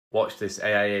Watch this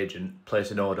AI agent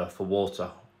place an order for water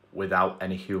without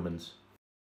any humans.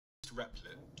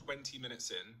 Replit, 20 minutes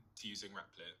in to using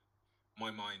Replit,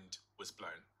 my mind was blown.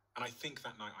 And I think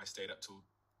that night I stayed up till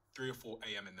 3 or 4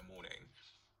 a.m. in the morning.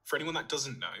 For anyone that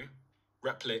doesn't know,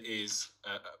 Replit is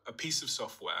a piece of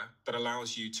software that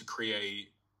allows you to create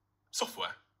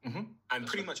software. And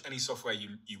pretty much any software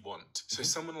you want. So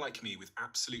someone like me with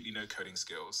absolutely no coding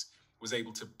skills was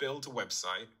able to build a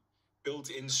website, build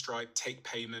in Stripe, take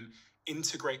payment,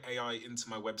 integrate AI into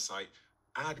my website,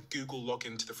 add Google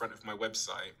login to the front of my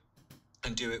website,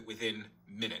 and do it within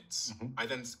minutes. I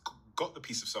then got the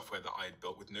piece of software that I had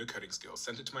built with no coding skills,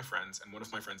 sent it to my friends, and one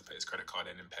of my friends put his credit card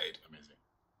in and paid. Amazing.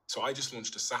 So I just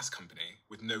launched a SaaS company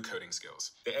with no coding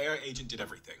skills. The AI agent did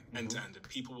everything end to end, and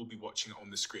people will be watching it on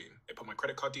the screen. It put my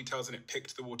credit card details in, it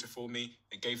picked the water for me,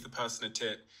 it gave the person a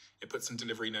tip, it put some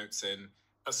delivery notes in.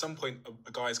 At some point,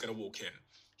 a guy is going to walk in.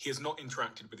 He has not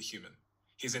interacted with a human.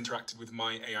 He's interacted with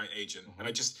my AI agent. And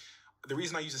the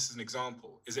reason I use this as an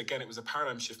example is, again, it was a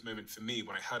paradigm shift moment for me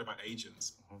when I heard about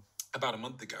agents about a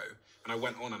month ago, and I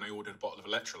went on and I ordered a bottle of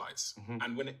electrolytes.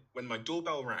 And when my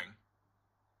doorbell rang,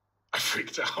 I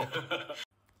freaked out.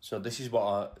 So this is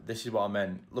what I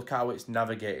meant. Look how it's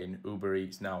navigating Uber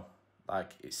Eats now.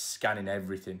 Like, it's scanning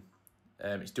everything.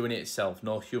 It's doing it itself.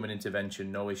 No human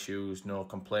intervention, no issues, no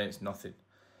complaints, nothing.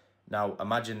 Now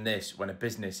imagine this when a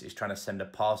business is trying to send a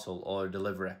parcel or a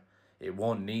delivery. It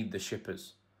won't need the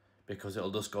shippers because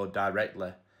it'll just go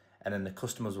directly, and then the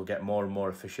customers will get more and more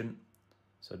efficient.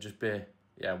 So just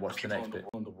watch the next bit.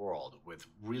 In the world with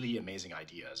really amazing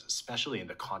ideas, especially in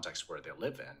the context where they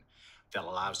live in, that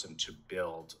allows them to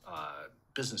build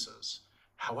businesses.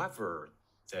 However,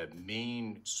 the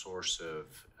main source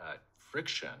of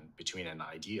friction between an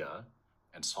idea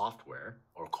and software,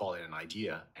 or call it an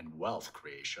idea and wealth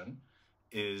creation,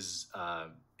 is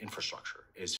infrastructure.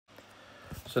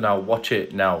 So now watch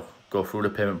it now go through the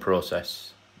payment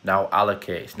process. Now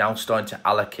allocate. It's now starting to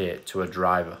allocate to a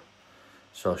driver.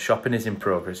 So shopping is in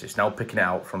progress. It's now picking it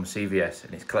out from CVS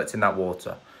and it's collecting that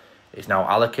water. It's now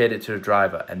allocated to the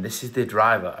driver, and this is the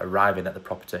driver arriving at the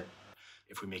property.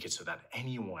 If we make it so that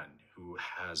anyone who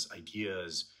has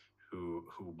ideas, who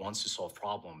wants to solve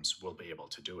problems, will be able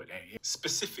to do it.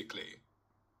 Specifically,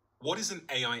 what is an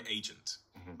AI agent?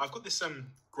 I've got this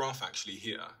graph actually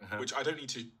here, which I don't need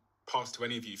to pass to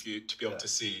any of you to be able to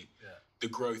see the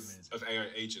growth of AI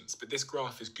agents. But this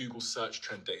graph is Google search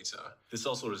trend data. This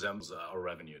also resembles our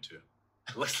revenue too.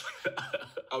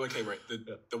 Oh, okay, right.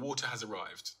 The water has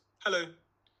arrived. Hello.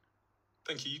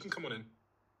 Thank you. You can come on in.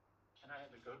 Can I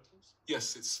have the code, please?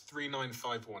 Yes, it's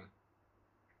 3951.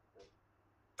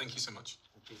 Thank you so much.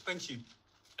 Thank you.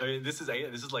 I mean, this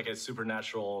is like a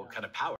supernatural kind of power.